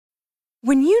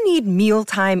When you need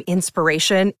mealtime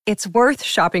inspiration, it's worth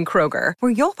shopping Kroger,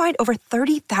 where you'll find over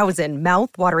 30,000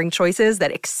 mouth-watering choices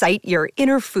that excite your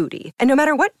inner foodie. And no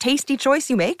matter what tasty choice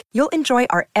you make, you'll enjoy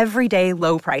our everyday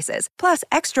low prices, plus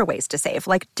extra ways to save,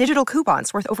 like digital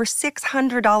coupons worth over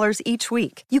 $600 each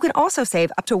week. You can also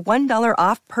save up to $1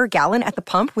 off per gallon at the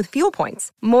pump with fuel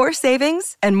points. More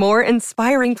savings and more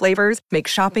inspiring flavors make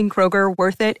shopping Kroger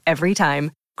worth it every time.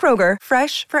 Kroger,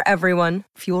 fresh for everyone.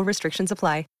 Fuel restrictions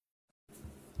apply.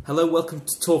 Hello, welcome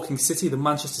to Talking City, the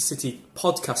Manchester City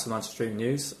podcast of Manchester Evening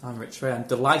News. I'm Rich Ray. I'm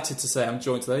delighted to say I'm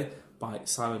joined today by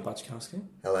Simon Bajkowski.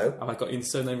 Hello. Have I got your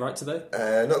surname right today?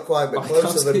 Not quite, but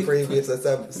closer than previous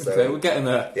attempts. So. Okay, we're getting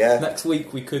there. Yeah. Next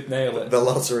week we could nail it. The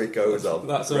lottery goes on.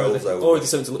 That's already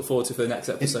something to look forward to for the next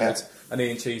episode. Yeah. And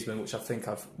Ian Cheeseman, which I think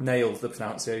I've nailed the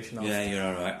pronunciation of. Yeah, you're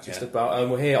alright. Just about.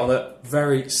 And we're here on a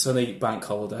very sunny bank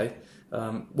holiday.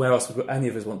 Where else would any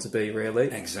of us want to be, really?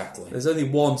 Exactly. There's only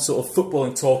one sort of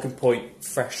footballing talking point,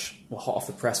 fresh, hot off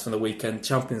the press from the weekend,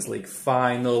 Champions League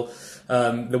final.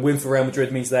 The win for Real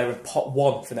Madrid means they're in pot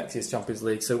one for next year's Champions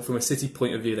League. So from a City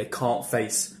point of view, they can't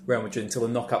face Real Madrid until the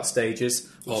knockout stages.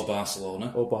 Or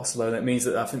Barcelona. It means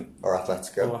that I think... Or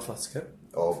Atletico.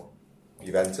 Or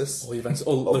Juventus.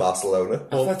 Or Barcelona.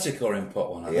 Atletico are in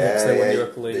pot one,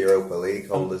 Europa League. The Europa League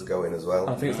holders go in as well.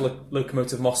 I think it's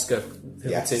Lokomotiv Moscow, the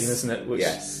team, isn't it? Which,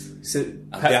 yes.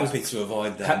 I'd be happy to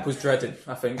avoid that. Pep was dreading,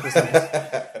 I think, wasn't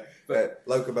it? But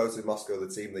Lokomotiv Moscow, the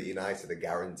team that United are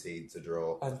guaranteed to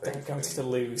draw. And they're guaranteed to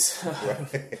lose.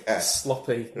 Yeah.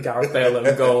 Sloppy Gareth Bale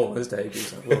own goal as debut.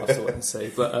 We'll have to wait and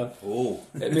see. But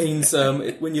it means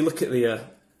when you look at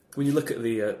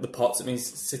the pots, it means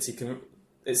City can.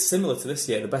 It's similar to this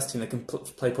year. The best team they can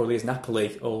play probably is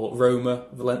Napoli or Roma,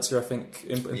 Valencia, I think,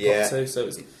 in pot two. So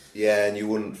it's, and you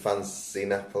wouldn't fancy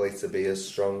Napoli to be as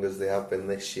strong as they have been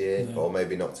this year, or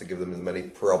maybe not to give them as many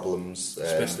problems.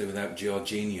 Especially without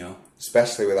Jorginho.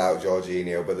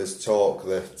 But there's talk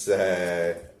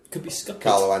that could be scuppered.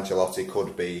 Carlo Ancelotti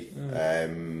could be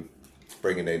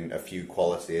bringing in a few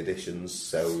quality additions,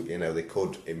 so they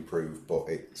could improve. But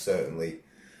it certainly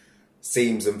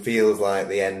seems and feels like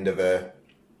the end of a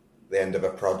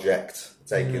project,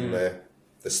 taking the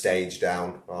stage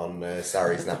down on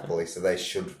Sarri's Napoli, so they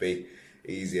should be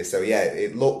easier. So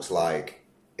it looks like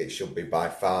it should be by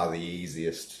far the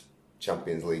easiest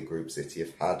Champions League group City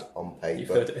have had on paper. You've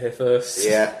heard it here first.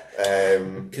 Yeah.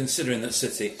 Considering that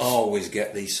City always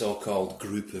get the so-called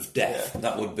group of death,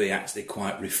 that would be actually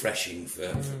quite refreshing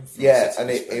for yeah, and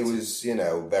it was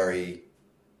very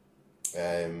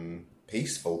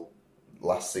peaceful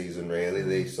last season. Really,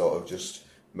 they sort of just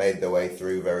made their way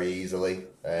through very easily.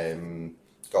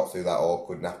 Got through that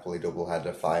awkward Napoli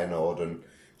doubleheader, Feyenoord, and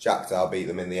Shakhtar beat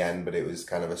them in the end, but it was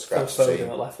kind of a scratch team. Foden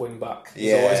at left wing back.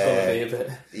 It's always going to be a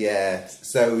bit. Yeah,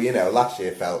 so last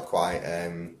year felt quite.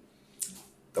 There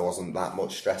wasn't that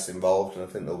much stress involved, and I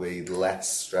think there'll be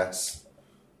less stress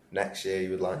next year. You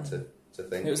would like to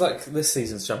think. It was like this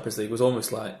season's Champions League was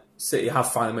almost like City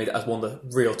have finally made it as one of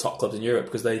the real top clubs in Europe,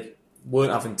 because they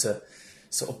weren't having to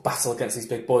sort of battle against these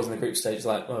big boys in the group stage. It's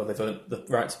like, they've earned the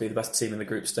right to be the best team in the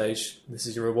group stage. This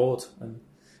is your reward. And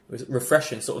it was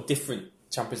refreshing, sort of different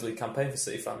Champions League campaign for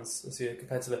City fans this year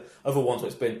compared to the other ones where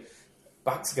it's been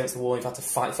backs against the wall. You've had to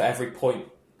fight for every point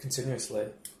continuously.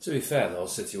 To be fair, though,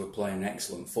 City were playing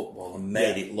excellent football and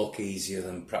made it look easier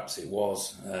than perhaps it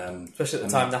was. Especially at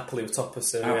the time Napoli were top of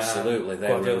Serie A. Absolutely.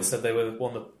 Guardiola said they were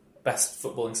one of the best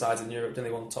footballing sides in Europe. Didn't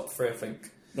they? Won the top three, I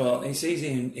think. Well, it's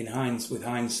easy with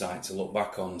hindsight to look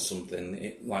back on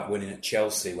something like winning at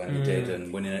Chelsea when they did,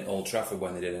 and winning at Old Trafford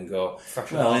when they did, and go,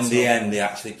 well, in the end they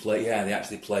actually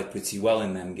played pretty well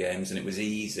in them games, and it was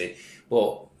easy.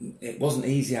 But it wasn't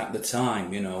easy at the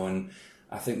time, and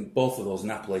I think both of those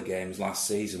Napoli games last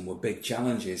season were big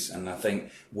challenges, and I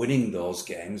think winning those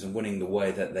games and winning the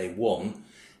way that they won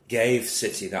gave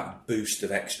City that boost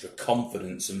of extra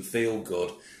confidence and feel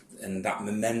good, and that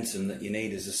momentum that you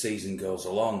need as the season goes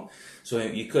along. So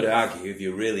you could argue, if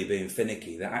you're really being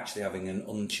finicky, that actually having an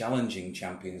unchallenging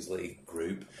Champions League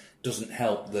group doesn't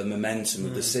help the momentum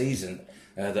of the season,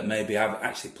 that maybe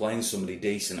actually playing somebody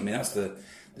decent. I mean, that's the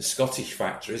Scottish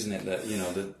factor, isn't it? That,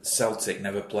 the Celtic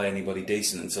never play anybody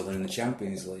decent until they're in the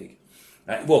Champions League.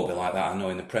 It won't be like that, I know,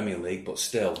 in the Premier League, but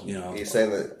still, You're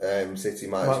saying that City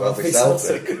might as well be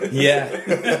Celtic?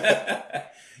 Yeah.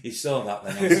 You saw that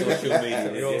then on social media.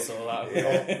 We all saw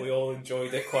that. We all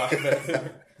enjoyed it quite a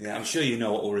bit. Yeah, I'm sure you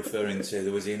know what we're referring to.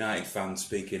 There was a United fan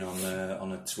speaking on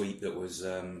a tweet that was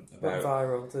about... Went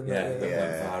viral, didn't it? Went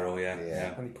viral,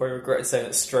 yeah. And he probably regretted saying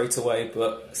it straight away,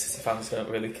 but City fans don't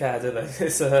really care, do they?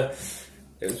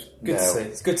 It was good to see.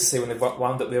 It's good to see when they've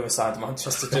wound up the other side of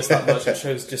Manchester just that much. It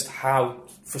shows just how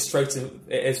frustrating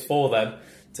it is for them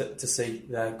to see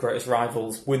their greatest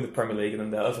rivals win the Premier League and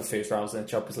then their other fierce rivals in the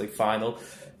Champions League final.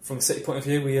 From a City point of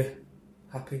view, were you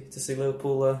happy to see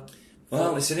Liverpool?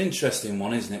 Well, it's an interesting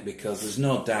one, isn't it? Because there's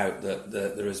no doubt that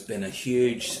there has been a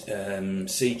huge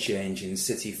sea change in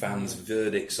City fans'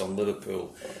 verdicts on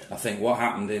Liverpool. I think what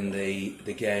happened in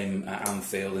the game at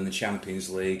Anfield in the Champions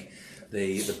League,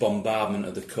 the bombardment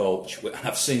of the coach.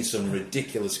 I've seen some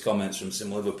ridiculous comments from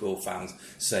some Liverpool fans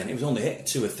saying it was only hit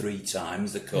 2 or 3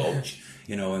 times, the coach,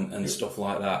 and stuff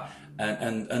like that.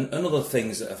 And other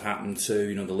things that have happened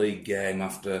too, the league game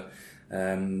after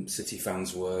City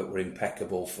fans were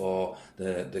impeccable for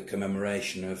the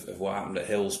commemoration of what happened at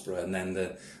Hillsborough, and then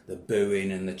the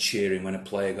booing and the cheering when a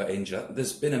player got injured.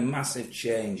 There's been a massive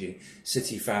change in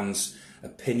City fans'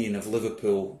 opinion of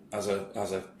Liverpool as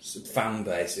a fan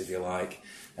base, if you like,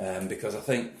 because I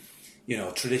think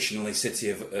traditionally City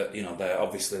have they're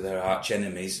obviously their arch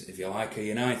enemies, if you like, are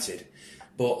United.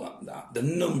 But the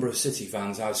number of City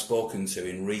fans I've spoken to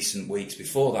in recent weeks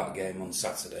before that game on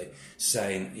Saturday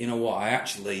saying, you know what, I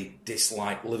actually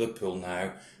dislike Liverpool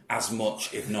now as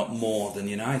much, if not more, than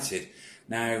United.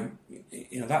 Now,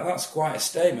 that's quite a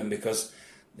statement, because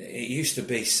it used to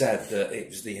be said that it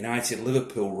was the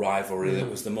United-Liverpool rivalry that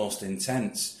was the most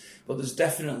intense. But there's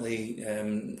definitely,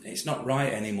 it's not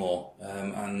right anymore.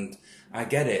 And I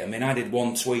get it. I mean, I did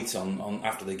one tweet on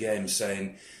after the game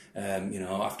saying,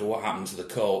 after what happened to the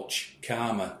coach,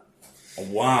 karma.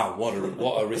 And wow, what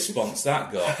a response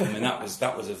that got. I mean, that was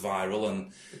a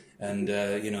viral, and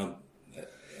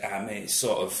it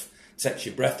sort of takes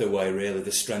your breath away, really,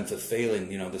 the strength of feeling.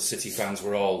 The City fans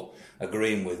were all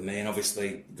agreeing with me, and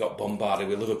obviously got bombarded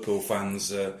with Liverpool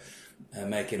fans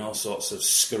making all sorts of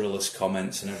scurrilous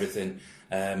comments and everything.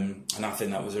 And I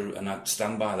think that was and I'd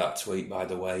stand by that tweet, by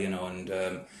the way,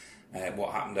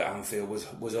 what happened at Anfield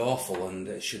was awful, and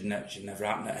it should never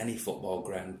happen at any football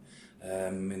ground. I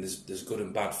mean, there's good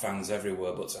and bad fans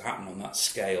everywhere, but to happen on that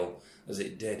scale as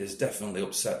it did has definitely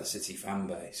upset the City fan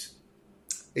base.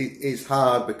 It's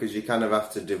hard because you kind of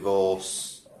have to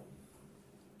divorce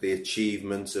the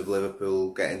achievements of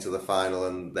Liverpool getting to the final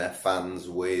and their fans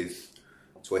with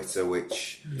Twitter,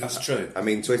 which... That's true. I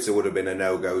mean, Twitter would have been a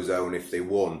no-go zone if they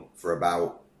won for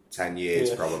about 10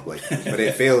 years, probably. But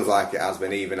it feels like it has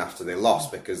been even after they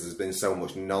lost, because there's been so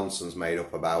much nonsense made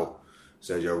up about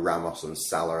Sergio Ramos and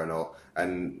Salah and all.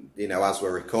 And, as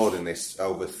we're recording this,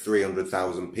 over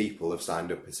 300,000 people have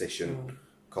signed a petition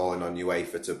calling on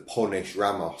UEFA to punish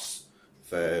Ramos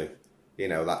for,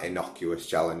 that innocuous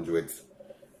challenge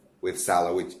with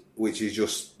Salah, which is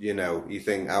just, you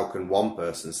think, how can one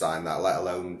person sign that, let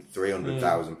alone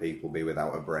 300,000 people be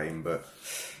without a brain? But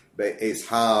it's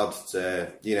hard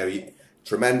to,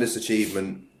 tremendous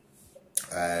achievement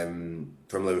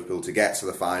from Liverpool to get to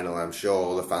the final. I'm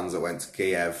sure the fans that went to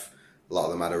Kiev, a lot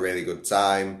of them had a really good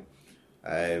time.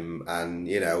 And,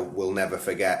 we'll never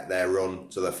forget their run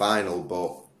to the final.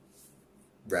 But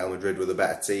Real Madrid were the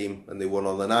better team and they won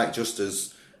on the night, just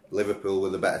as Liverpool were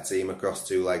the better team across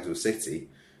 2 legs with City.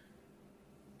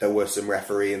 There were some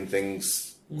refereeing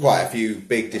things, quite a few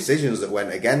big decisions that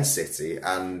went against City,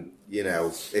 and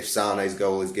if Sané's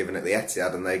goal is given at the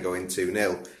Etihad and they go in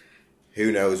 2-0,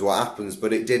 who knows what happens,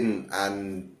 but it didn't,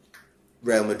 and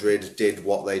Real Madrid did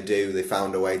what they do. They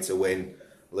found a way to win.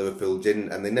 Liverpool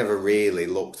didn't, and they never really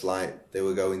looked like they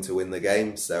were going to win the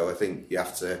game. So I think you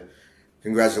have to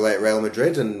congratulate Real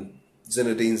Madrid and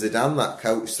Zinedine Zidane, that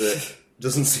coach that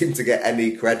doesn't seem to get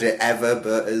any credit ever,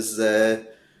 but as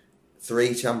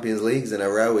 3 Champions Leagues in a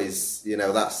row is,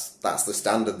 that's the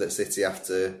standard that City have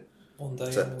to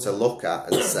look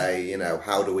at and say,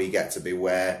 how do we get to be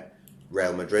where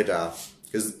Real Madrid are?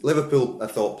 Because Liverpool, I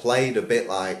thought, played a bit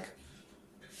like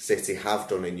City have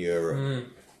done in Europe.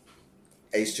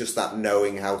 It's just that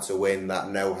knowing how to win, that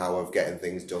know-how of getting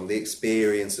things done, the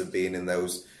experience of being in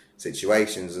those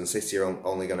situations, and City are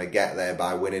only going to get there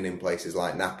by winning in places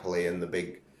like Napoli and the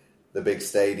big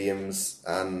stadiums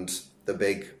and the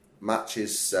big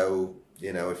matches. So,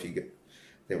 if you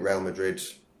think Real Madrid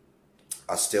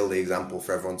are still the example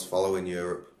for everyone to follow in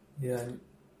Europe. Yeah.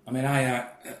 I mean, I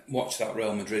watched that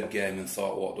Real Madrid game and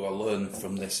thought, what do I learn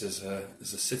from this as a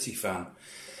City fan?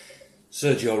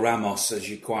 Sergio Ramos, as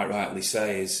you quite rightly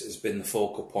say, has been the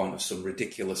focal point of some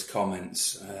ridiculous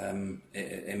comments. I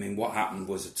mean, what happened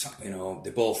was, they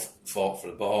both fought for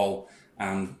the ball,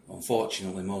 and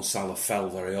unfortunately Mo Salah fell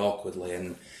very awkwardly.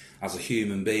 And as a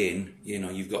human being,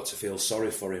 you've got to feel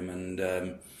sorry for him, and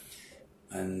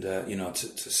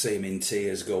to see him in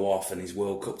tears go off and his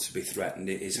World Cup to be threatened,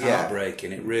 it is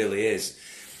heartbreaking. It really is.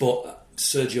 But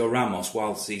Sergio Ramos,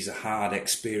 whilst he's a hard,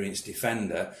 experienced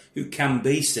defender who can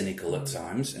be cynical at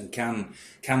times and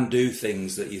can do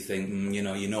things that you think, you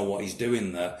know what he's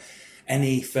doing there.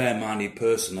 Any fair-minded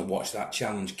person that watched that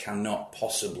challenge cannot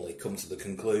possibly come to the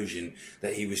conclusion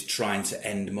that he was trying to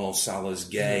end Mo Salah's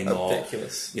game.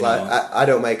 Ridiculous. I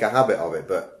don't make a habit of it,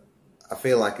 but I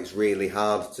feel like it's really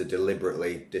hard to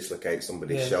deliberately dislocate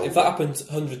somebody's shoulder. If that happened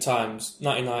 100 times,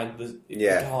 99, it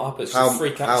can't happen. It's just a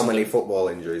freak accident. How many football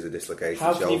injuries are dislocated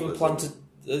shoulders? How can you even plan to...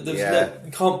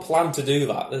 you can't plan to do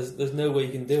that. There's no way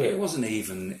you can do it. It wasn't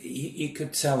even... You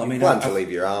could tell... You plan to leave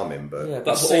your arm in, but... Yeah,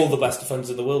 that's what all the best defenders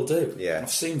in the world do. Yeah.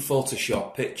 I've seen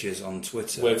Photoshop pictures on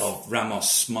Twitter of Ramos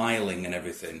smiling and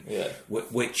everything,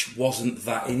 which wasn't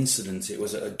that incident. It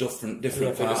was at a different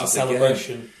part of the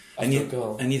celebration game.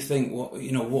 And you think,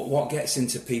 what gets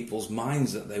into people's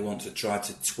minds that they want to try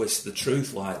to twist the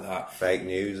truth like that? Fake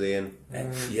news, Ian.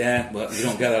 Yeah, well, you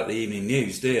don't get that at the evening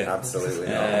news, do you? Absolutely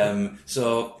not.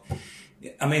 So,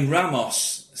 I mean,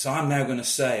 Ramos. So I'm now going to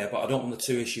say, but I don't want the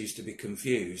two issues to be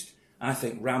confused. I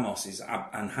think Ramos is,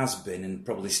 and has been, and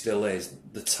probably still is,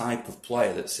 the type of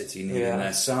player that City need on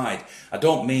their side. I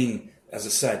don't mean, as I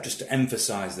said, just to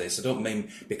emphasise this, I don't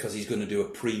mean because he's going to do a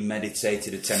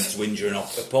premeditated attempt to injure an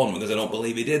opponent, because I don't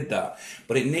believe he did that.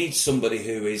 But it needs somebody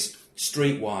who is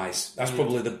streetwise. That's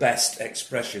probably the best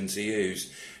expression to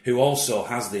use. Who also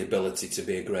has the ability to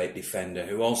be a great defender,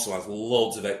 who also has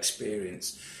loads of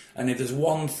experience. And if there's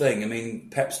one thing, I mean,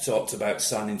 Pep's talked about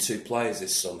signing 2 players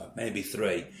this summer, maybe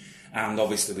 3. And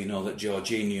obviously we know that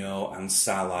Jorginho and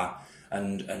Salah,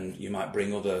 and you might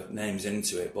bring other names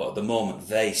into it, but at the moment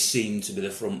they seem to be the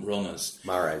front runners.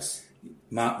 Mahrez.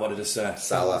 What did I say?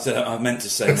 Salah. I meant to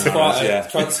say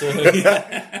Mahrez, transfer.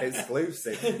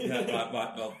 Exclusive. Right.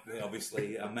 Well,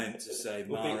 obviously I meant to say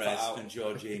Mahrez and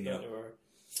Jorginho.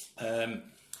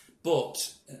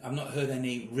 But I've not heard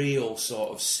any real sort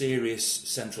of serious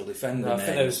central defender names. I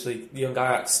think there was the young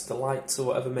Ajax, the Lights or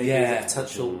whatever, maybe the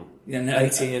potential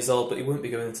 18 years old, but he wouldn't be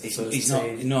going into the first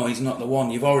team. He's not the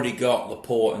one. You've already got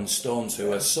Laporte and Stones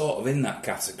who are sort of in that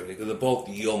category. They're both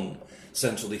young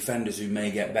central defenders who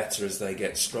may get better as they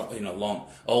get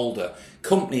older.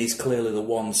 Kompany is clearly the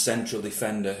one central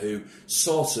defender who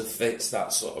sort of fits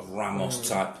that sort of Ramos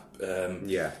type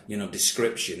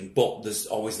description, but there's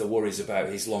always the worries about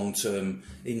his long-term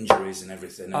injuries and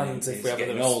everything. And if we have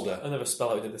another spell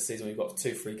like we did this season, we've got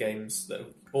 2-3 games that are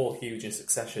all huge in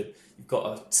succession. You've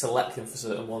got to select them for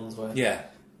certain ones where... Yeah.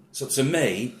 So to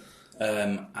me, they're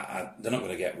not going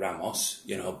to get Ramos,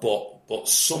 but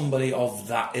somebody of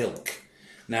that ilk.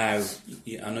 Now,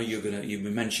 I know you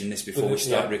mentioned this before we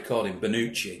started recording,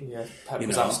 Bonucci. Yeah, Pep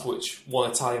was asked which one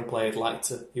Italian player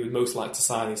he would most like to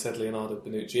sign. He said Leonardo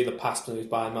Bonucci. In the past, when he was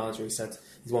Bayern manager, he said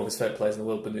he's one of his favourite players in the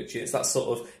world, Bonucci. It's that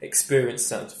sort of experienced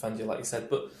centre defender, like you said.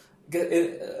 But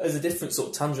as a different sort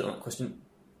of tangent on that question,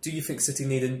 do you think City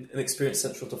need an experienced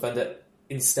central defender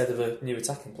instead of a new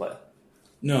attacking player?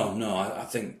 No, I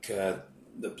think...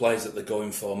 the players that they're going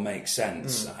for make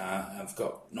sense. I've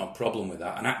got no problem with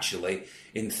that. And actually,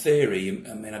 in theory,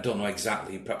 I mean, I don't know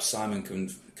exactly. Perhaps Simon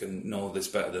can know this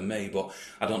better than me, but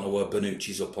I don't know where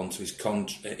Bonucci's up onto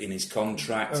in his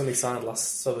contract. Only signed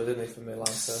last summer, didn't he, for Milan?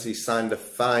 So he signed a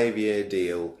 5-year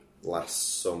deal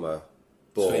last summer.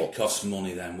 But so it cost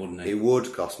money then, wouldn't it? It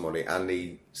would cost money,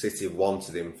 and City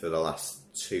wanted him for the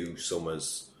last 2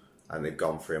 summers, and they've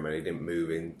gone for him, and he didn't move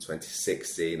in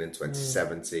 2016 and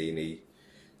 2017. He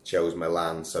chose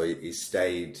Milan, so he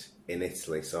stayed in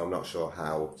Italy, so I'm not sure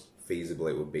how feasible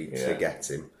it would be to get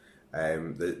him.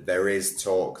 There is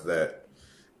talk that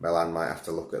Milan might have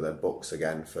to look at their books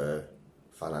again for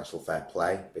financial fair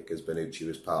play, because Bonucci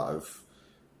was part of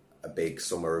a big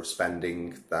summer of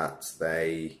spending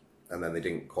and then they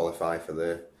didn't qualify for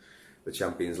the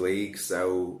Champions League,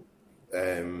 so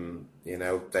they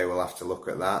will have to look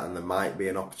at that, and there might be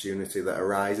an opportunity that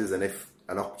arises, and if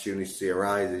an opportunity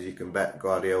arises, you can bet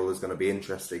Guardiola's going to be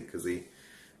interested because he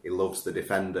loves the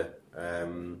defender.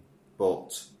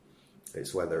 But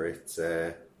it's whether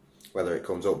it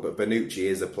comes up. But Bonucci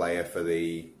is a player for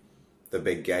the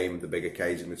big game, the big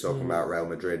occasion. We're talking about Real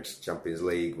Madrid, Champions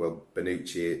League. Well,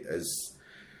 Bonucci has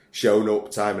shown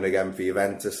up time and again for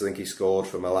Juventus. I think he scored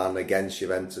for Milan against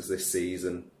Juventus this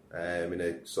season in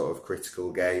a sort of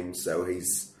critical game. So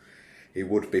he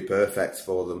would be perfect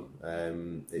for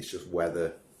them. It's just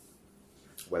whether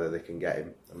they can get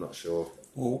him. I'm not sure.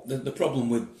 Well, the problem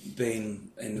with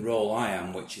being in the role I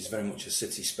am, which is very much a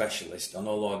City specialist, and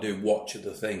although I do watch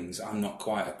other things, I'm not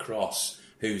quite across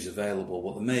who's available.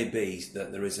 But there may be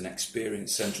that there is an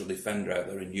experienced central defender out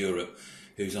there in Europe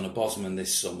who's on a Bosman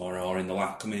this summer or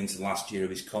coming into the last year of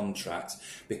his contract,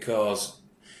 because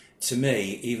to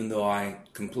me, even though I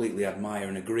completely admire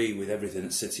and agree with everything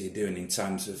that City are doing in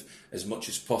terms of, as much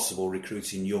as possible,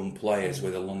 recruiting young players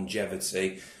with a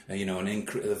longevity,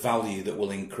 the value that will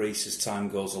increase as time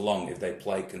goes along if they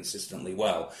play consistently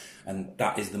well, and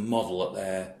that is the model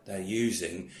that they're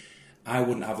using, I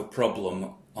wouldn't have a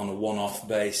problem on a one-off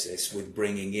basis with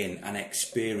bringing in an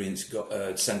experienced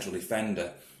central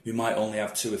defender who might only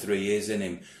have 2 or 3 years in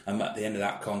him, and at the end of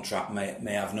that contract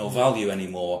may have no value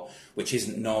anymore, which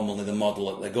isn't normally the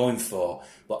model that they're going for.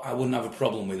 But I wouldn't have a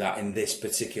problem with that in this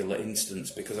particular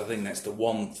instance, because I think that's the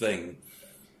one thing.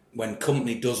 When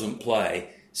company doesn't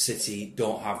play, City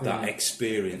don't have that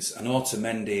experience. And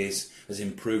Otamendi has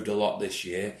improved a lot this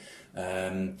year.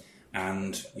 And,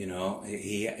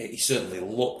 he certainly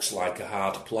looks like a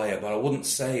hard player, but I wouldn't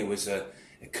say he was a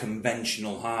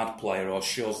conventional hard player or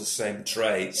shows the same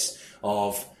traits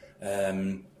of,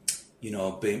 being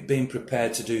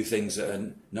prepared to do things that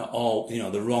are not all,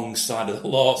 the wrong side of the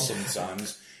law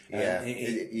sometimes. Yeah,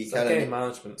 it's like game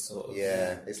management sort of.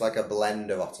 Yeah, it's like a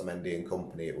blend of Otamendi and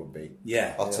company. It would be.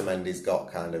 Yeah, Otamendi's got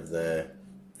kind of the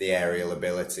aerial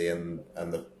ability and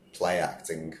the play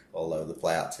acting, although the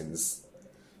play acting's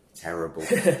terrible.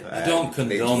 I don't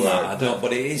condone that. I don't,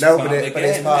 but it is. No, part but of the game,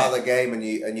 it's part of the game,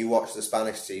 and you watch the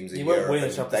Spanish teams in you Europe. won't win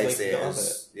a Champions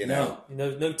League,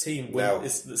 no team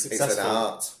is successful. It's an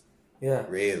art. Yeah,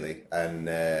 really, and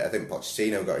I think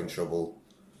Pochettino got in trouble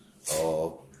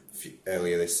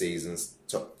earlier this season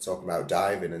talking about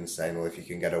diving and saying, well, if you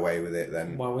can get away with it,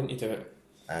 then why wouldn't you do it?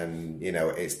 And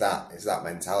it's that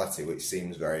mentality which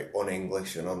seems very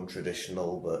un-English and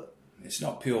untraditional, but it's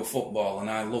not pure football, and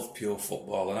I love pure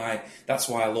football, and that's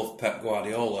why I love Pep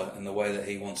Guardiola and the way that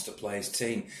he wants to play his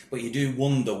team. But you do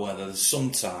wonder whether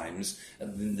sometimes,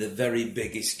 in the very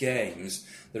biggest games,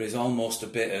 there is almost a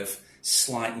bit of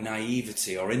slight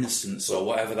naivety or innocence or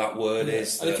whatever that word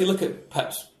is. And if you look at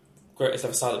Pep's greatest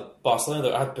ever side at Barcelona,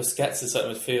 that had Busquets in centre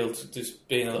midfield just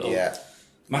being a little...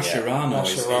 Mascherano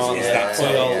is that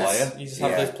player. You just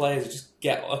have those players who just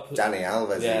get up. Dani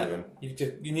Alves even.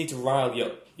 You need to rile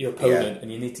your opponent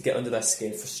and you need to get under their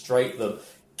skin, frustrate them,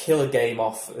 kill a game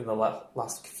off in the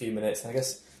last few minutes. And I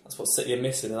guess that's what City are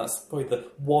missing, and that's probably the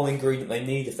one ingredient they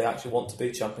need if they actually want to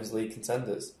be Champions League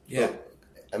contenders. Yeah. But,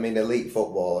 I mean, elite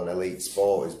football and elite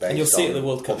sport is based on the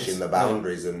World Cup pushing the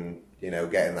boundaries and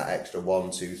getting that extra 1%,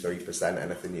 2%, 3%,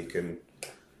 anything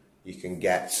you can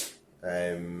get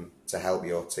to help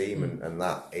your team, and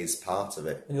that is part of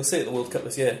it. And you'll see at the World Cup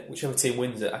this year, whichever team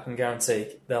wins it, I can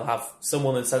guarantee they'll have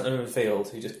someone in centre midfield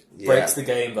who just breaks the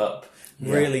game up,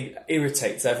 really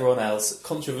irritates everyone else,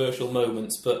 controversial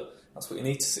moments, but that's what you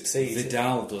need to succeed.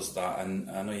 Vidal does that,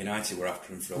 and I know United were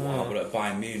after him for a while, but at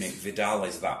Bayern Munich, Vidal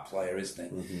is that player, isn't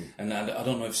he? Mm-hmm. And I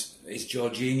don't know if is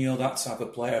Jorginho that type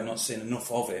of player. I've not seen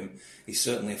enough of him. He's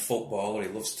certainly a footballer. He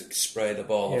loves to spray the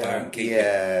ball about and keep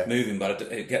it moving, but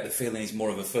I get the feeling he's more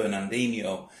of a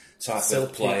Fernandinho type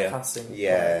of player. I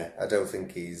don't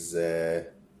think he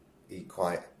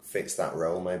quite fits that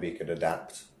role. Maybe he could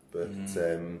adapt, but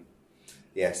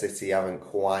City haven't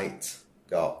quite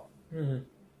got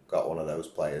one of those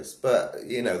players, but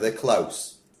they're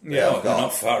close. They're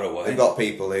not far away. They've got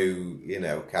people who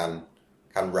can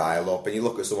rile up, and you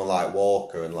look at someone like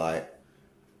Walker and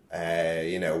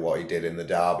what he did in the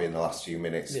derby in the last few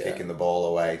minutes, kicking the ball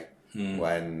away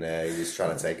when he was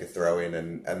trying to take a throw in,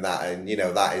 and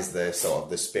that is the sort of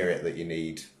the spirit that you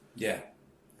need. Yeah.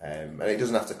 And it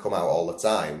doesn't have to come out all the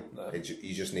time. No.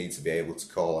 You just need to be able to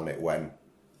call on it when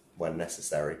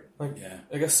necessary. I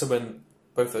guess when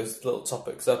both those little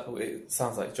topics up, it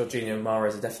sounds like Jorginho and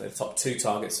Mahrez are definitely the top two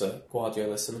targets for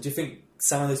Guardiola. So do you think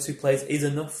some of those two players is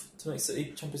enough to make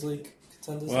City Champions League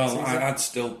contenders? Well, I'd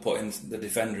still put in the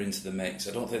defender into the mix.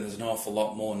 I don't think there's an awful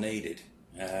lot more needed.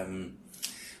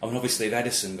 Obviously, if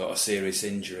Ederson got a serious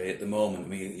injury at the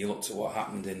moment, you looked at what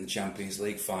happened in the Champions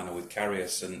League final with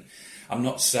Karius, and I'm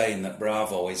not saying that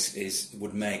Bravo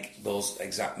would make those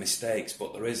exact mistakes,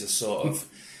 but there is a sort of...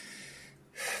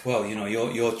 Well,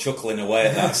 you're chuckling away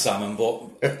at that, Simon. But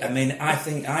I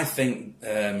think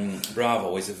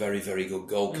Bravo is a very, very good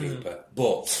goalkeeper.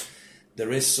 But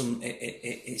there is some.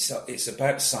 It's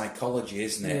about psychology,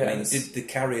 isn't it? Yes. Did the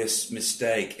Karius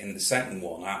mistake in the second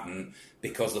one happen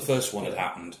because the first one had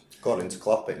happened? According to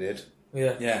Klopp, it did.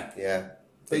 Yeah.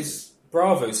 But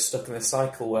Bravo's stuck in a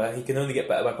cycle where he can only get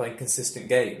better by playing consistent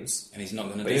games, and he's not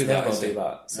going to do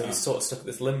that. So he's sort of stuck at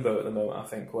this limbo at the moment, I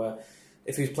think, where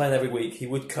if he was playing every week, he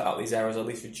would cut out these errors or at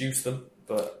least reduce them.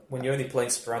 But when you're only playing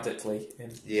sporadically...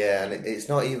 and it's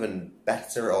not even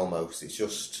better almost. It's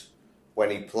just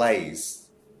when he plays,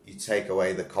 you take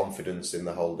away the confidence in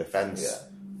the whole defence. Yeah.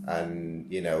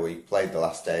 And, he played the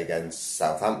last day against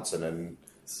Southampton and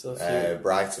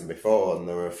Brighton before, and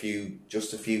there were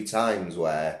just a few times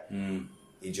where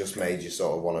he just made you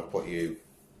sort of want to put your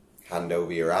hand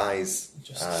over your eyes.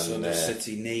 So does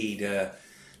City need?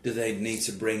 Do they need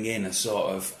to bring in a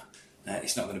sort of?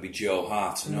 It's not going to be Joe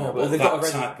Hart, but they've got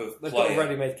type of they've player. got a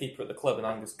ready-made keeper at the club in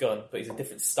Angus Gunn, but he's a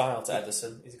different style to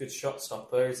Ederson. He's a good shot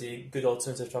stopper. Is he a good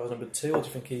alternative to have as number 2, or do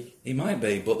you think he? He might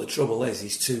be, but the trouble is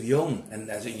he's too young,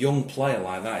 and as a young player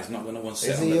like that, he's not going to want to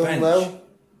sit on the bench. Though?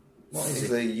 What is he's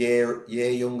he? a year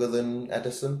younger than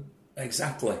Ederson.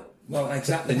 Exactly. Well,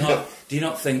 exactly. Not. Do you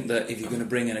not think that if you're going to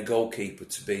bring in a goalkeeper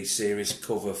to be serious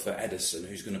cover for Ederson,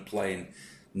 who's going to play in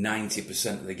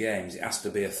 90% of the games, it has to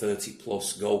be a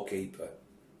 30-plus goalkeeper?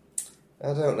 I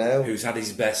don't know. Who's had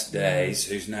his best days,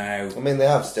 who's now... I mean, they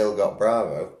have still got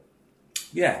Bravo.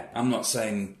 Yeah, I'm not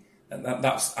saying...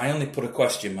 That's. I only put a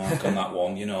question mark on that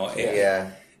one,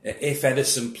 If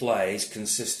Ederson plays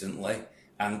consistently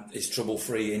and is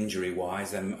trouble-free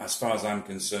injury-wise, then as far as I'm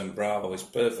concerned, Bravo is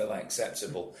perfectly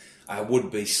acceptable. I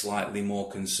would be slightly more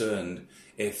concerned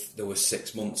if there was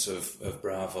 6 months of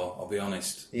Bravo, I'll be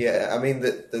honest. Yeah, I mean,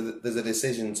 there's a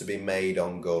decision to be made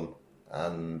on Gunn,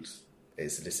 and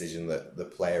it's a decision that the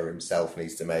player himself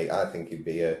needs to make. I think he'd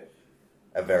be a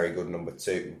very good number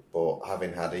 2, but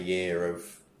having had a year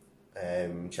of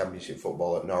Championship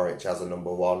football at Norwich as a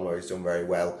number 1, where he's done very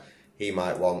well, he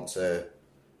might want to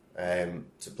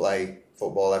play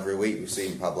football every week. We've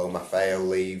seen Pablo Maffeo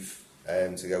leave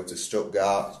to go to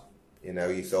Stuttgart.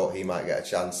 You thought he might get a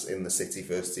chance in the City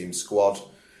first team squad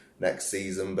next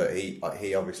season, but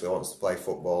he obviously wants to play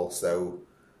football, so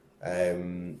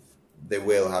they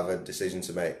will have a decision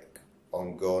to make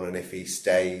on Gunn, and if he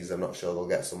stays, I'm not sure they'll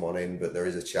get someone in, but there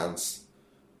is a chance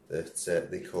that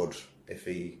they could, if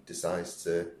he decides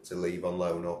to leave on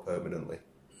loan or permanently.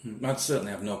 I'd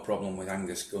certainly have no problem with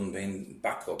Angus Gunn being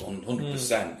back up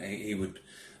 100%. He would.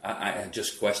 I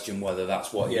just question whether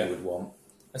that's what he would want.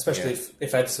 Especially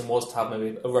if Ederson was to have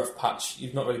maybe a rough patch,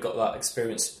 you've not really got that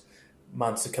experienced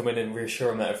man to come in and reassure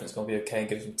him that everything's going to be okay and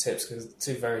give him tips, because it's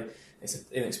an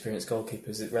inexperienced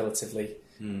goalkeepers. It relatively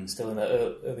still in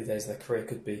the early days of their career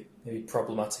could be maybe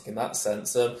problematic in that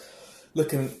sense.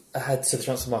 Looking ahead to the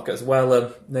transfer market as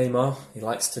well, Neymar, he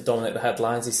likes to dominate the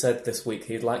headlines. He said this week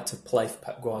he'd like to play for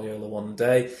Pep Guardiola one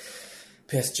day.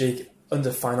 PSG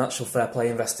under financial fair play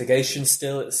investigation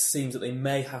still. It seems that they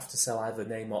may have to sell either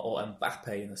Neymar or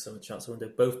Mbappe in the summer transfer window.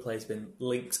 Both players have been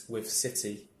linked with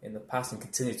City in the past and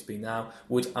continue to be now.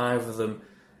 Would either of them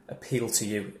appeal to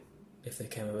you if they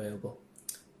came available?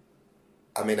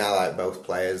 I mean, I like both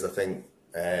players. I think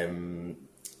Kylian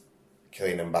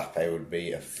Mbappe would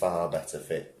be a far better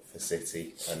fit for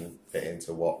City and fit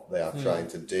into what they are trying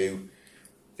to do.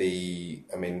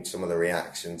 Some of the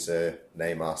reaction to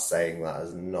Neymar saying that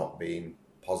has not been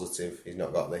positive. He's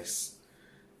not got this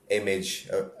image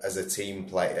as a team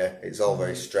player. It's all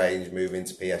very strange moving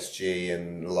to PSG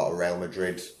and a lot of Real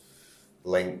Madrid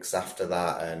links after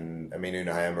that. And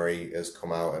Unai Emery has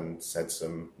come out and said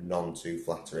some non too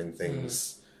flattering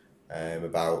things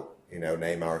about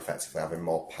Neymar effectively having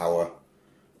more power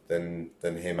than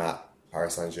him at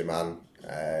Paris Saint-Germain,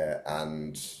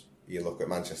 and you look at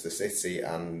Manchester City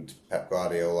and Pep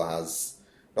Guardiola has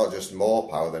not just more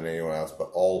power than anyone else,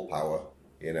 but all power.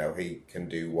 He can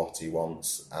do what he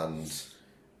wants, and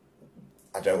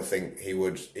I don't think he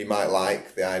might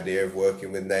like the idea of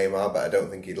working with Neymar, but I don't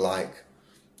think he'd like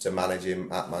to manage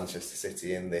him at Manchester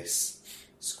City in this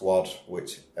squad,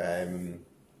 which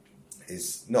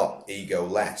is not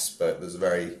ego-less, but there's a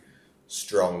very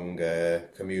strong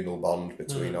communal bond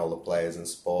between all the players and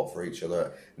support for each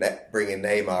other. Bringing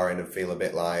Neymar in and feel a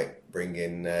bit like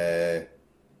bringing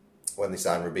when they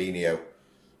signed Robinho.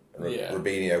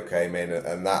 Robinho came in,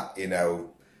 and that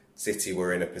City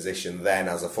were in a position then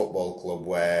as a football club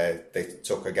where they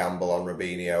took a gamble on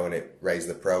Robinho and it raised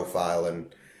the profile,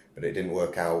 but it didn't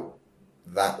work out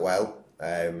that well.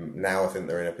 Now I think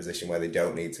they're in a position where they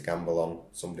don't need to gamble on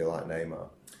somebody like Neymar.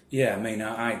 Yeah,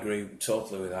 I agree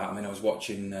totally with that. I was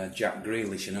watching Jack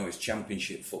Grealish, it's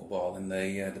Championship football, in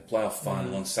the playoff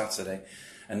final on Saturday,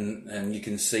 and you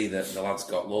can see that the lad's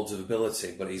got loads of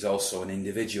ability, but he's also an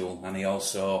individual, and he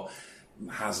also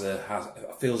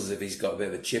feels as if he's got a bit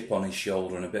of a chip on his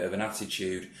shoulder and a bit of an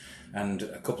attitude. And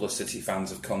a couple of City fans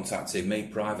have contacted me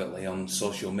privately on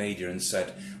social media and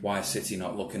said, why is City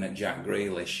not looking at Jack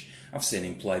Grealish? I've seen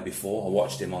him play before. I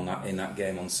watched him in that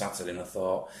game on Saturday, and I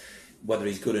thought, whether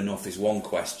he's good enough is one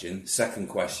question. Second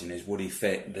question is, would he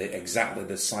fit exactly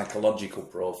the psychological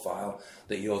profile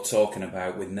that you're talking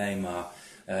about with Neymar?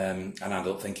 And I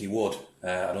don't think he would.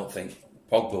 I don't think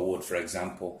Pogba would, for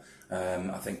example.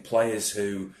 I think players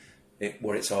who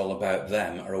where it's all about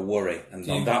them are a worry. And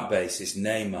on that basis,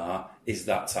 Neymar is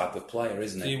that type of player,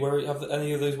 isn't he? Do you have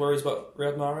any of those worries about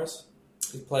Riyad Mahrez?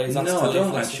 No, I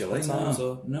don't actually.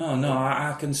 No.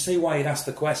 I can see why you'd ask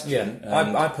the question.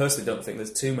 Yeah, I personally don't think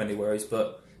there's too many worries,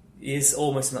 but he is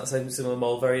almost in that same similar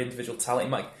mould, very individual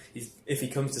talent. If he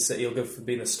comes to City, he'll go from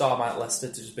being a star man at Leicester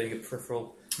to just being a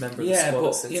peripheral member of the squad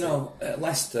at City. At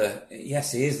Leicester,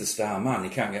 yes, he is the star man. He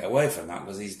can't get away from that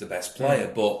because he's the best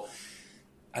player, but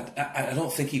I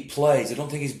don't think he plays. I don't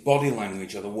think his body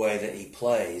language or the way that he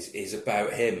plays is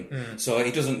about him. So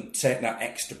he doesn't take that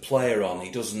extra player on.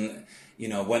 He doesn't...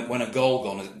 when a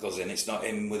goal goes in, it's not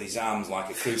him with his arms like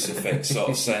a crucifix, sort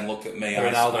of saying, "Look at me,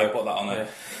 I put that on."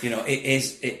 He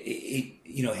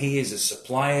is a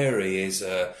supplier. He is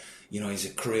he's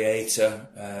a creator,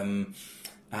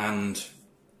 and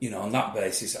on that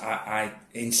basis, I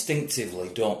instinctively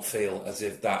don't feel as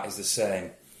if that is the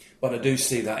same. But I do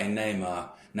see that in Neymar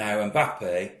now.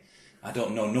 Mbappe, I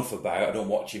don't know enough about. I don't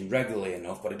watch him regularly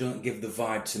enough, but it doesn't give the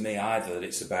vibe to me either that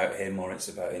it's about him or it's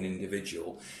about an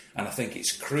individual. And I think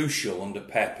it's crucial under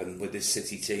Pep and with this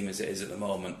City team as it is at the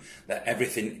moment that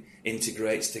everything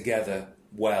integrates together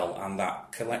well and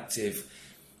that collective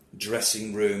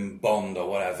dressing room bond or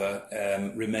whatever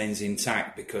remains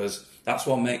intact, because that's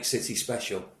what makes City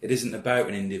special. It isn't about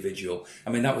an individual. I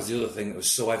mean, that was the other thing that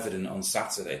was so evident on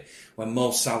Saturday when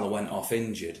Mo Salah went off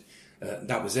injured.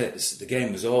 That was it. The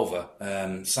game was over.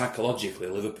 Psychologically,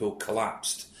 Liverpool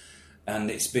collapsed. And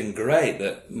it's been great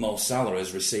that Mo Salah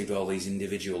has received all these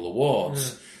individual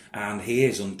awards. And he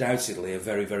is undoubtedly a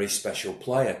very, very special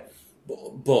player.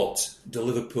 But do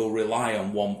Liverpool rely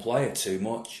on one player too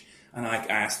much? And I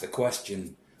asked the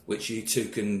question, which you two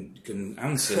can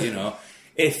answer,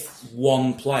 if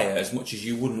one player, as much as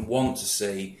you wouldn't want to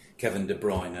see Kevin De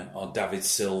Bruyne or David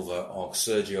Silva or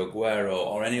Sergio Aguero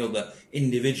or any other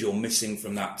individual missing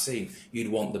from that team,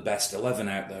 you'd want the best 11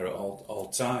 out there at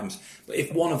all times. But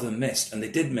if one of them missed, and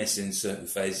they did miss in certain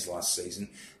phases last season,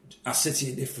 are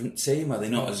City a different team? Are they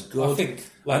not as good?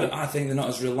 I think they're not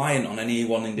as reliant on any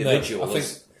one individual. No, I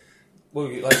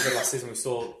think, like I said last season, we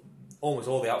saw almost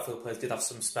all the outfield players did have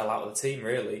some spell out of the team,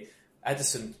 really.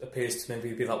 Ederson appears to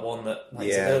maybe be that one that, like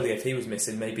you said earlier, if he was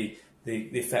missing, maybe the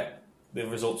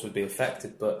results would be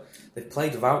affected. But they've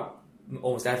played without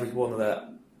almost every one of their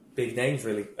big names,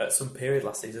 really, at some period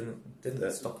last season.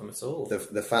 Didn't stop them at all.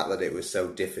 The fact that it was so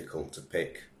difficult to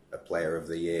pick a player of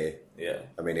the year,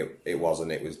 I mean, it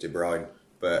wasn't, it was De Bruyne.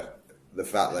 But the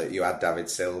fact that you had David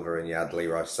Silva and you had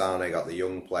Leroy Sané, got the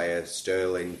young player,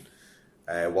 Sterling...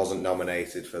 wasn't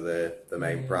nominated for the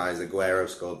main prize. Aguero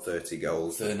scored 30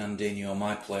 goals. Fernandinho,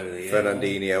 my player of the year.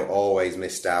 Fernandinho always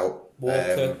missed out.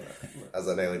 Walker. As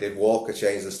I nearly did. Walker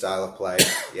changed the style of play.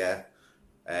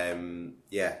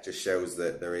 Just shows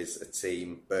that there is a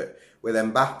team. But with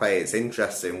Mbappe, it's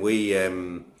interesting.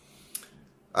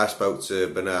 I spoke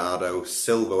to Bernardo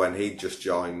Silva when he just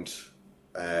joined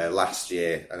last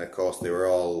year, and of course they were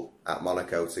all at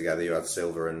Monaco together. You had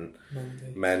Silva and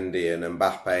Mendy and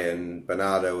Mbappe, and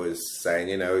Bernardo was saying,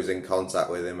 he's in contact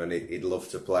with him and he'd love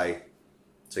to play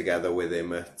together with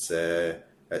him at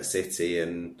City,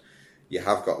 and you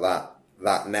have got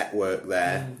that network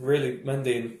there. Really,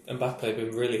 Mendy and Mbappe have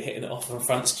been really hitting it off on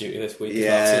France duty this week.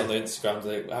 Yeah, on the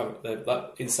Instagram, they're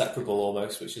like inseparable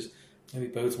almost, which is maybe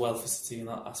bodes well for City in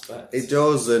that aspect. It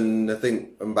does, and I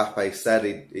think Mbappe said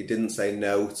he didn't say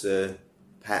no to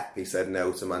Pep, he said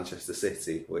no to Manchester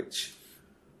City, which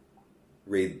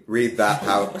read that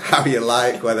how you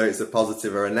like, whether it's a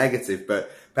positive or a negative,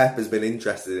 but Pep has been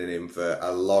interested in him for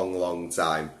a long, long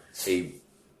time. He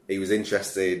was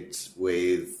interested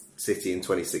with City in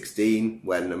 2016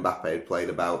 when Mbappe had played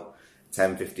about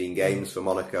 10-15 games for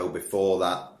Monaco before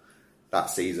that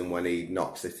season when he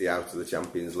knocked City out of the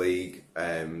Champions League.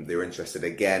 They were interested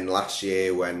again last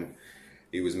year when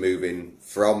he was moving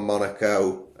from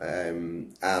Monaco.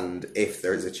 And if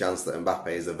there is a chance that Mbappe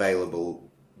is available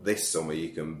this summer, you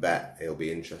can bet he'll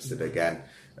be interested again.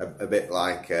 A bit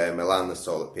like Milan, the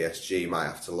talk that PSG might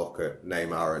have to look at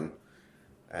Neymar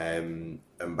and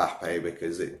Mbappe,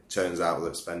 because it turns out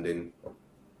that spending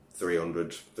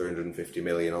 350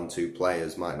 million on two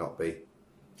players might not be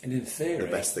and in theory, the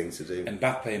best thing to do.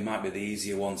 Mbappe might be the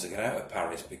easier one to get out of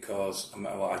Paris because,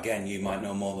 well, again, you might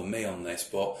know more than me on this,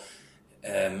 but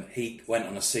he went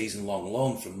on a season-long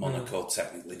loan from Monaco,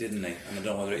 technically, didn't he? And I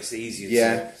don't know whether it's easier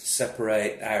to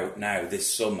separate out now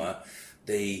this summer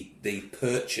the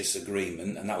purchase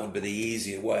agreement, and that would be the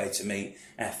easier way to meet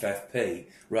FFP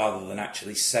rather than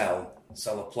actually sell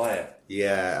a player.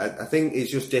 Yeah, I think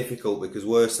it's just difficult because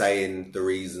we're giving the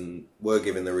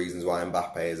reasons why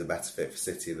Mbappe is a better fit for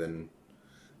City than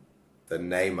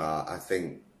Neymar. I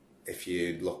think if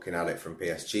you're looking at it from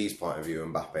PSG's point of view,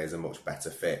 Mbappe is a much better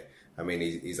fit. I mean,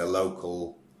 he's a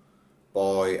local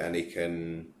boy and he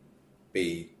can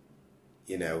be,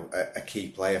 you know, a key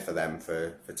player for them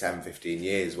for 10, 15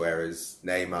 years, whereas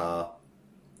Neymar,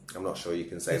 I'm not sure you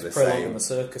can say the same. The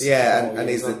circus. Yeah, and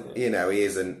he's he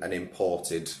is an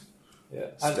imported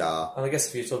star. And I guess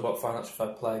if you talk about financial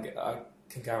fair play, I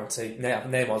can guarantee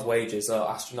Neymar's wages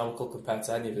are astronomical compared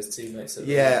to any of his teammates.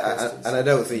 And I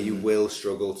don't think you will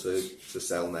struggle to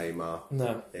sell Neymar.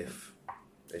 No,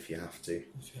 if you have to.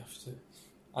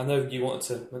 I know you wanted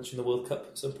to mention the World Cup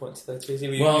at some point today, too.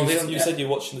 You said you're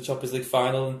watching the Champions League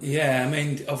final. Yeah, I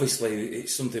mean, obviously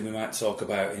it's something we might talk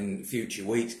about in future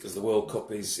weeks because the World Cup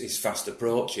is fast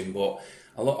approaching. But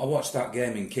I watched that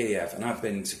game in Kiev, and I've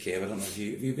been to Kiev. I don't know if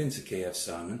have you been to Kiev,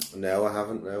 Simon? No, I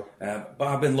haven't. No, but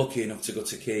I've been lucky enough to go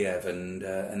to Kiev, and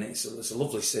it's a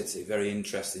lovely city, very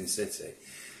interesting city.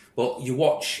 But you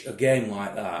watch a game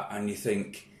like that, and you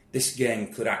think, this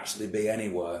game could actually be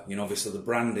anywhere. You know, obviously the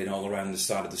branding all around the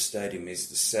side of the stadium is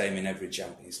the same in every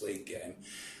Champions League game.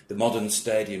 The modern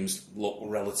stadiums look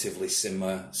relatively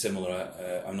similar.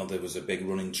 I know there was a big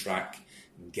running track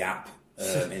gap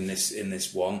in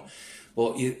this one,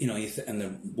 but and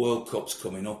the World Cup's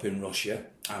coming up in Russia,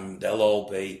 and they'll all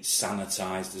be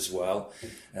sanitised as well.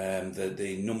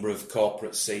 The number of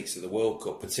corporate seats at the World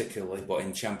Cup, particularly, but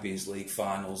in Champions League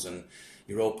finals and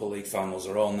Europa League finals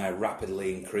are all now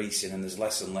rapidly increasing, and there's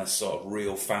less and less sort of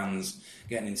real fans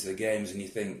getting into the games, and you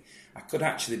think, I could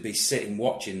actually be sitting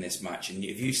watching this match, and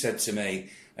if you said to me,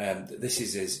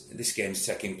 this game's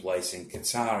taking place in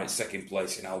Qatar, it's taking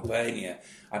place in Albania,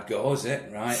 I'd go, oh, is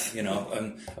it? Right, you know,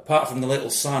 and apart from the little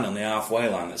sign on the halfway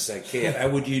line that said Kiev, how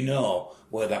would you know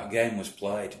where that game was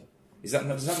played? Does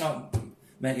that not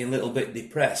make you a little bit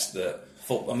depressed that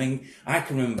football? I mean, I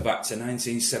can remember back to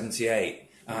 1978,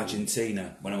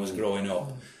 Argentina, when I was growing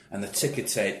up, and the ticker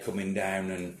tape coming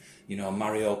down, and you know,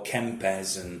 Mario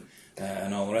Kempes and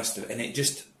all the rest of it, and it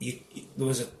just there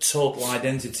was a total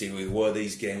identity with where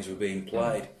these games were being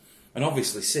played. And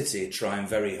obviously City are trying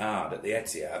very hard at the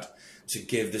Etihad to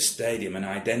give the stadium an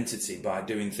identity by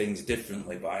doing things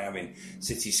differently, by having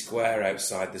City Square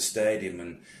outside the stadium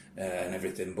and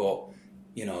everything, but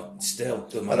you know, still.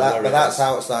 But that's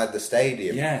outside the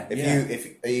stadium. Yeah.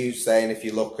 Are you saying if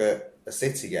you look at a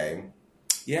City game?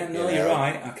 Yeah, no, you're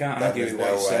right. I can't argue with what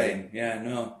you're saying. Yeah,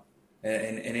 no.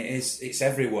 And it's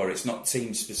everywhere. It's not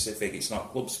team specific. It's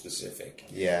not club specific.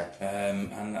 Yeah.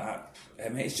 And I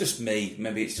mean, it's just me.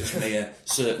 Maybe it's just me a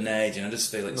certain age, and I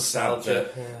just feel it's sad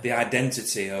that the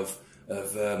identity of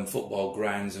football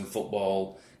grounds and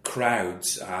football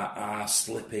crowds are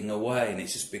slipping away, and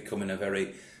it's just becoming a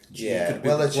very yeah. You could be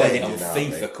they're playing changing it on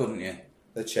FIFA, couldn't you?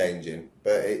 They're changing,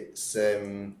 but it's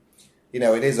you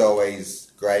know, it is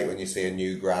always great when you see a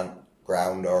new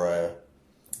ground or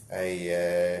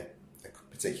a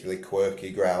particularly quirky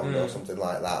ground or something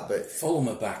like that. But Fulham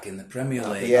are back in the Premier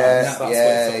League. Yeah,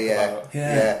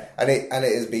 Yeah. And it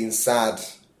has been sad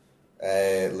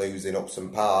losing Upton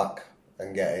Park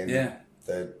and getting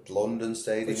the London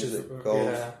Stadium, which is it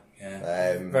called?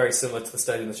 Yeah. Very similar to the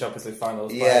stadium in the Champions League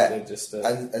finals. Yeah, just,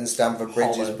 and Stamford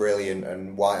Bridge hollow. is brilliant,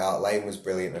 and White Hart Lane was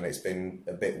brilliant, and it's been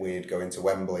a bit weird going to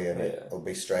Wembley, and it'll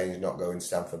be strange not going to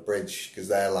Stamford Bridge because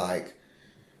they're like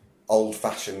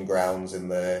old-fashioned grounds in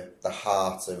the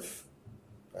heart of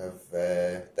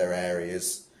their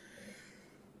areas.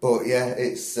 But yeah,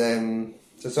 it's a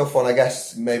tough one. I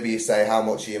guess maybe you say how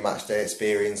much of your match day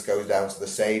experience goes down to the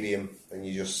stadium, and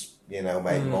you just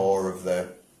make more of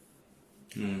the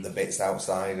bits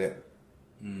outside it.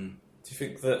 Do you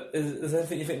think that is there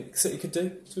anything you think City could do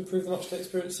to improve the matchday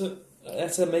experience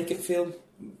to make it feel?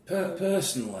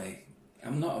 Personally,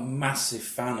 I'm not a massive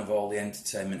fan of all the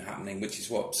entertainment happening, which is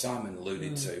what Simon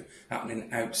alluded to, happening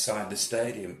outside the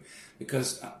stadium,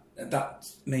 because that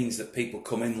means that people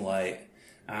come in late,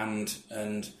 and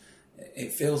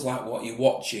it feels like what you're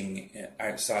watching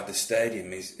outside the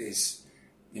stadium is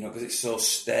because it's so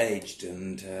staged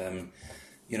and.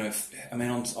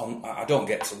 I don't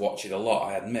get to watch it a lot,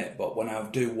 I admit, but when I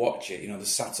do watch it, they're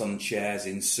sat on chairs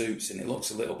in suits, and it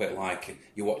looks a little bit like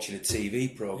you're watching a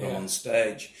TV programme on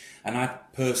stage. And I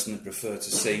personally prefer to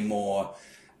see more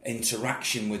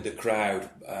interaction with the crowd.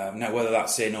 Now, whether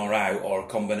that's in or out, or a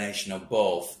combination of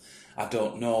both, I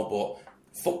don't know, but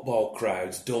football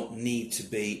crowds don't need to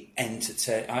be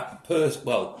entertained.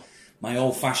 my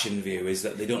old-fashioned view is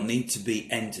that they don't need to be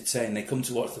entertained. They come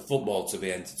to watch the football to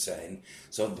be entertained.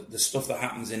 So the stuff that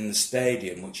happens in the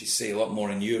stadium, which you see a lot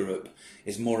more in Europe,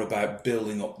 is more about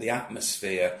building up the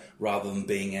atmosphere rather than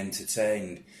being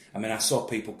entertained. I mean, I saw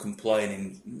people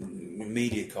complaining,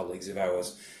 media colleagues of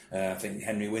ours, I think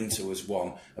Henry Winter was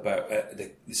one, about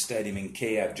the stadium in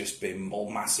Kiev just being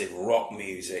all massive rock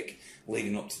music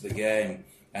leading up to the game.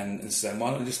 And saying, why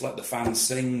don't we just let the fans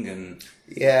sing? And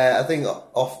yeah, I think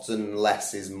often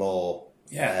less is more.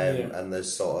 Yeah. And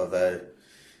there's sort of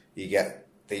you get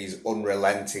these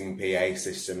unrelenting PA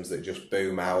systems that just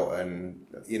boom out, and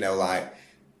like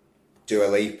Dua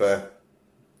Lipa,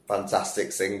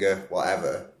 fantastic singer,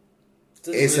 whatever.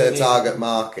 Is her target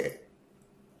market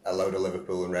a load of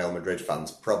Liverpool and Real Madrid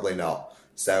fans? Probably not.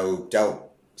 So don't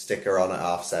stick her on at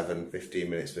 7:30, 15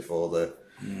 minutes before the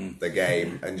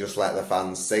game, and just let the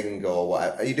fans sing or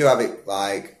whatever. You do have it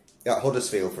like at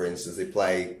Huddersfield, for instance, they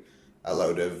play a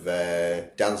load of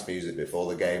dance music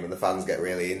before the game, and the fans get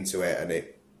really into it, and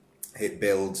it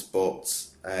builds. But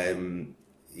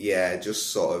just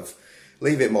sort of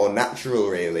leave it more natural,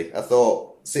 really. I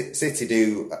thought City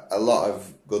do a lot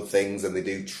of good things, and they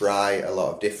do try a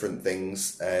lot of different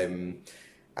things.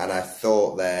 And I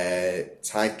thought their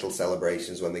title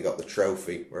celebrations when they got the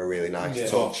trophy were a really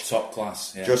nice touch. Top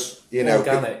class, yeah. Just,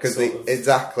 organic, because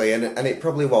exactly, and it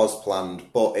probably was planned,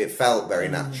 but it felt very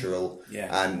natural. Yeah.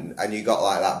 And you got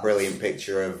like that brilliant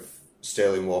picture of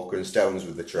Sterling, Walker and Stones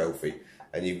with the trophy,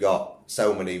 and you've got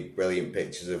so many brilliant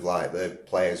pictures of like the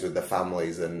players with their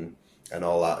families and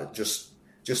all that.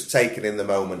 Just taking in the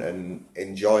moment and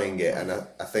enjoying it, and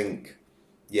I think,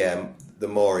 the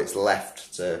more it's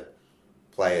left to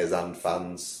players and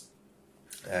fans,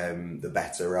 the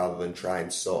better, rather than trying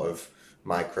to sort of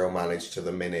micromanage to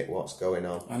the minute what's going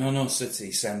on. And I know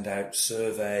City send out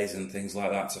surveys and things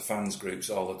like that to fans groups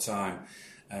all the time,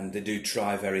 and they do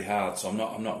try very hard. So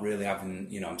I'm not really having,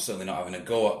 I'm certainly not having a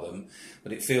go at them,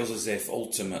 but it feels as if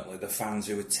ultimately the fans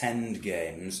who attend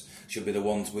games should be the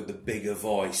ones with the bigger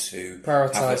voice who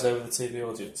prioritise over the TV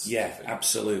audience. Yeah,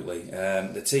 absolutely.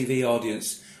 The TV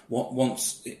audience,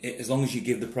 once, as long as you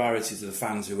give the priority to the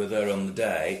fans who are there on the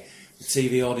day, the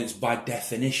TV audience, by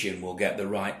definition, will get the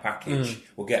right package,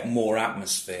 will get more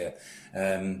atmosphere.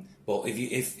 But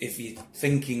if you're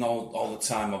thinking all the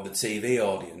time of the TV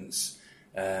audience,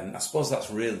 I suppose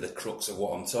that's really the crux of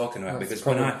what I'm talking about. Because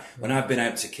when I've been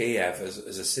out to Kiev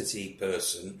as a City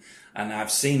person, and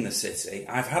I've seen the city,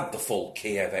 I've had the full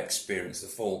Kiev experience, the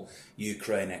full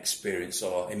Ukraine experience,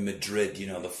 or in Madrid,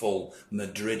 the full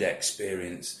Madrid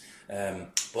experience.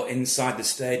 But inside the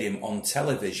stadium on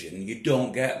television, you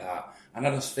don't get that. And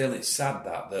I just feel it's sad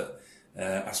that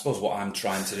I suppose what I'm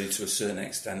trying to do to a certain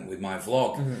extent with my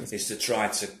vlog is to try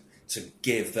to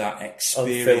give that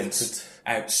experience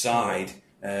outside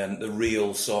the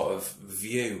real sort of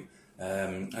view.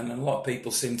 And a lot of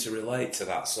people seem to relate to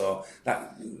that, so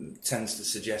that tends to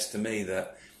suggest to me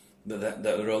that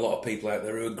there are a lot of people out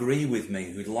there who agree with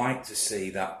me, who'd like to see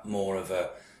that more of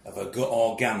a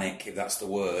organic, if that's the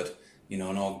word, an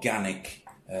organic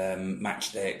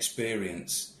match day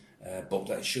experience, but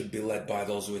that should be led by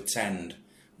those who attend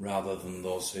rather than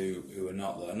those who are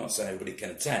not there. I'm not saying everybody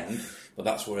can attend, but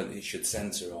that's where it should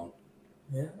centre on.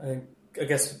 Yeah, I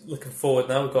guess looking forward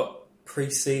now, we've got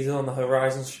pre-season on the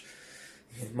horizon.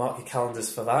 Mark your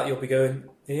calendars for that. You'll be going,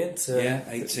 Ian, to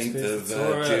 18th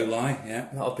of July. Yeah,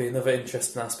 that'll be another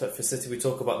interesting aspect for City. We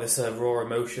talk about this raw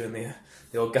emotion and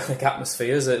the organic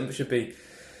atmospheres. It should be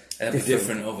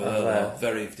different over there.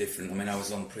 Very different. I mean, I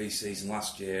was on pre-season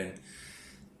last year and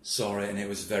saw it, and it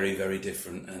was very, very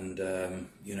different. And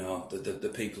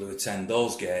the people who attend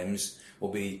those games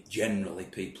will be generally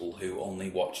people who only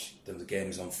watch the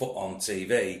games on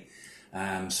TV.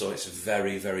 So it's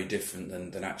very, very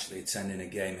different than actually attending a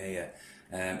game here.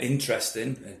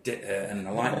 Interesting and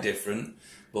I like different,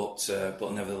 but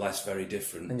nevertheless very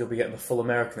different. And you'll be getting the full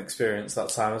American experience that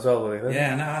time as well, will you?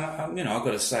 Yeah, and I've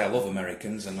got to say I love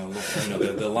Americans, and I love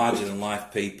they're larger than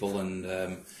life people, and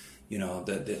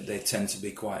they tend to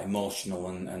be quite emotional,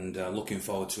 and looking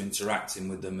forward to interacting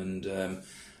with them,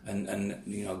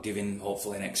 and giving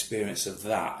hopefully an experience of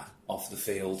that off the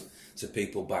field to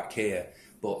people back here.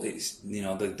 But it's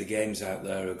the games out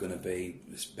there are going to be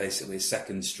basically a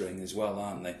second string as well,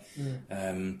 aren't they?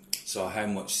 So how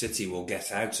much City will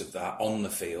get out of that on the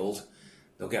field,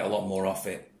 they'll get a lot more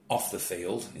off the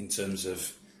field in terms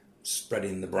of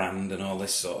spreading the brand and all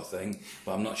this sort of thing.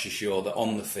 But I'm not so sure that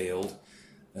on the field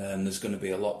there's going to be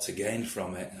a lot to gain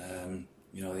from it.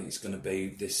 It's going to be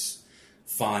this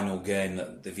final game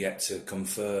that they've yet to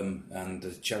confirm, and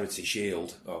the Charity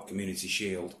Shield or Community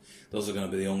Shield. Those are going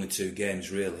to be the only 2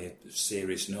 games really of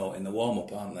serious note in the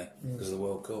warm-up, aren't they? Because of the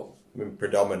World Cup. I mean,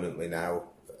 predominantly now,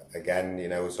 again,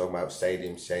 we're talking about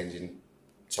stadiums changing,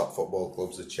 top football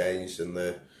clubs have changed, and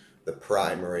the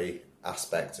primary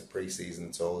aspect of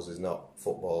pre-season tours is not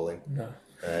footballing. No.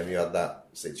 You had that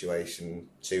situation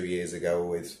 2 years ago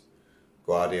with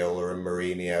Guardiola and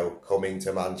Mourinho coming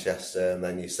to Manchester, and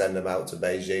then you send them out to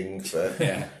Beijing for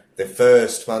the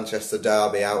first Manchester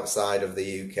derby outside of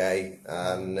the UK,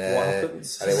 and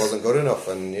it wasn't good enough.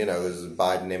 And there's a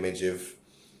Biden image of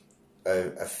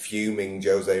a fuming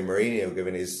Jose Mourinho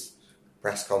giving his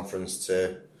press conference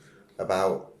to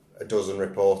about a dozen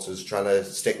reporters trying to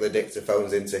stick the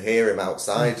dictaphones in to hear him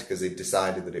outside because he'd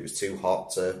decided that it was too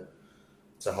hot to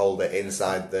hold it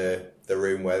inside the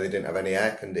room where they didn't have any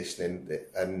air conditioning.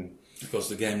 And of course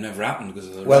the game never happened because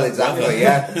of the well, exactly,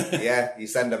 yeah. You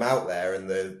send them out there and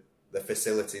the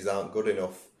facilities aren't good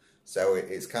enough, so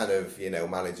it's kind of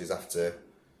managers have to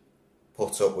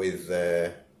put up with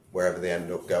wherever they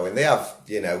end up going. They have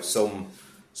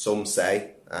some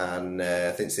say, and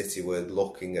I think City were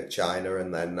looking at China,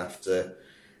 and then after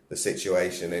the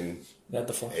situation in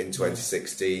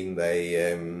 2016,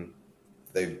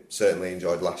 they certainly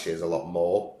enjoyed last year's a lot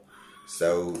more,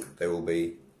 so they will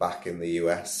be back in the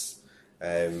US.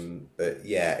 But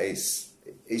yeah, it's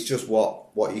just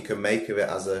what you can make of it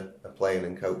as a playing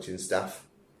and coaching staff.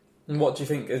 And what do you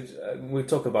think? We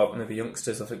talk about maybe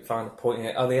youngsters. I think find a point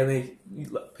here. Are there any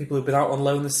people who've been out on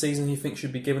loan this season you think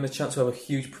should be given a chance to have a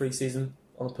huge pre-season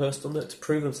on a personal note to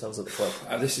prove themselves at the club?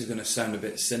 This is going to sound a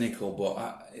bit cynical,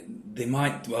 but they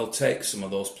might well take some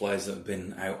of those players that have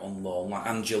been out on loan, like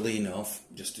Angelino,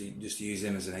 just to use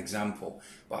him as an example.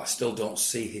 But I still don't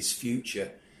see his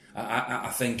future. I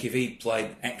think if he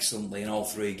played excellently in all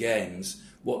 3 games,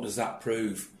 what does that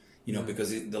prove?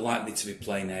 Because they're likely to be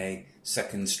playing a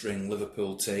second-string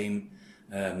Liverpool team.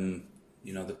 They're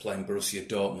playing Borussia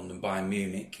Dortmund and Bayern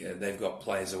Munich. They've got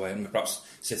players away. And perhaps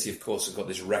City, of course, have got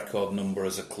this record number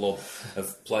as a club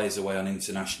of players away on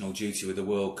international duty with the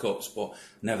World Cups. But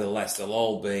nevertheless, they'll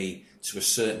all be, to a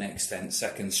certain extent,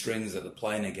 second strings that they're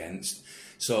playing against.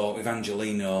 So if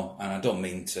Angelino, and I don't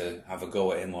mean to have a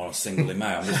go at him or single him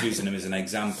out, I'm just using him as an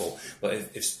example, but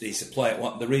if he's a player,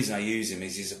 the reason I use him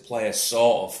is he's a player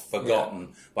sort of forgotten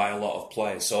by a lot of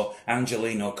players. So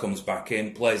Angelino comes back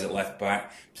in, plays at left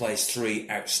back, plays 3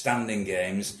 outstanding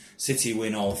games, City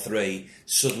win all 3,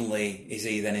 suddenly is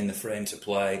he then in the frame to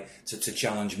play, to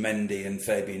challenge Mendy and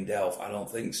Fabian Delph? I don't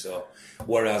think so.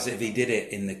 Whereas if he did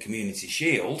it in the Community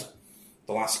Shield,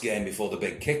 the last game before the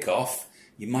big kick-off,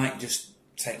 you might just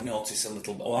take notice a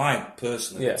little. Well, I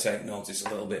personally would take notice a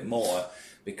little bit more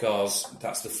because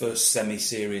that's the first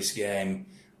semi-serious game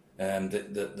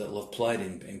that they'll have played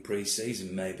in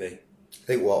pre-season. Maybe I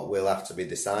think what will have to be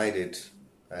decided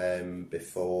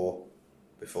before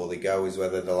they go is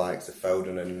whether the likes of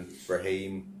Foden and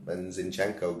Raheem and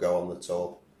Zinchenko go on the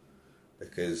tour,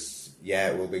 because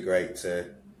it will be great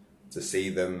to see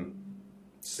them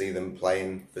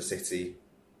playing for City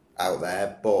out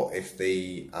there, but if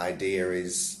the idea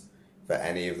is for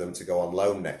any of them to go on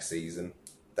loan next season,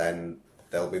 then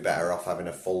they'll be better off having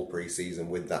a full pre-season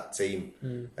with that team.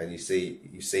 And you've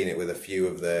seen it with a few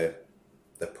of the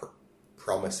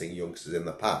promising youngsters in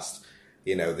the past.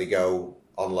 They go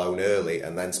on loan early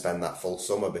and then spend that full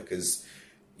summer, because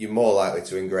you're more likely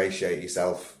to ingratiate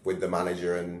yourself with the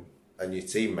manager and your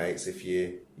teammates if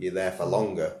you're there for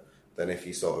longer than if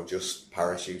you sort of just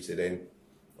parachuted in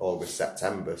August,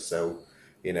 September. So,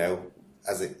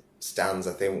 as it stands,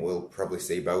 I think we'll probably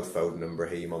see both Foden and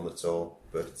Brahim on the tour.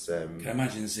 But can I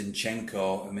imagine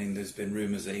Zinchenko? I mean, there's been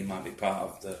rumours that he might be part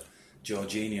of the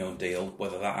Jorginho deal.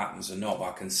 Whether that happens or not, but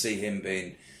I can see him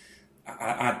being.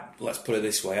 Let's put it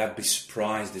this way: I'd be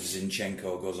surprised if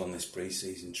Zinchenko goes on this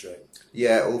pre-season trip.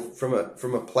 Yeah, well,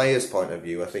 from a player's point of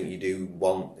view, I think you do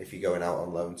want, if you're going out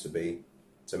on loan, to make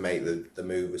the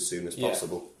move as soon as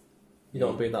possible. You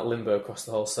don't want to be in that limbo across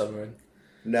the whole summer.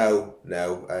 No,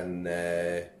 and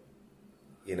I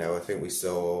think we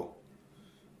saw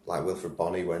like Wilfred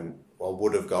Bonney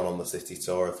would have gone on the City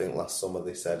tour. I think last summer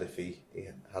they said if he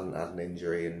hadn't had an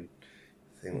injury, and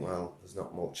I think there's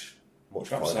not much.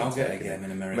 Perhaps I'll get a game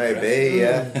in America. Maybe,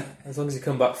 yeah. As long as you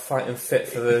come back fighting fit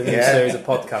for the new series of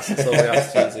podcasts, that's all we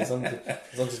ask you. As long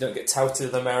as you don't get touted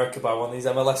in America by one of these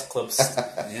MLS clubs.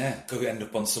 Could end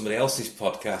up on somebody else's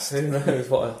podcast. Who knows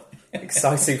what an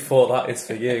exciting thought that is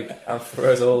for you and for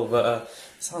us all. But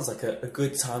sounds like a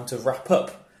good time to wrap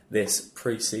up this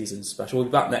pre-season special. We'll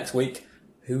be back next week.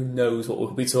 who knows what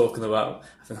we'll be talking about?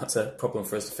 I think that's a problem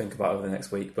for us to think about over the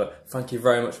next week. But thank you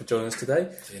very much for joining us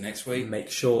today. See you next week. Make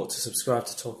sure to subscribe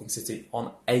to Talking City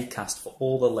on Acast for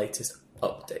all the latest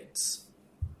updates.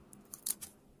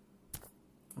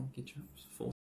 Thank you, John.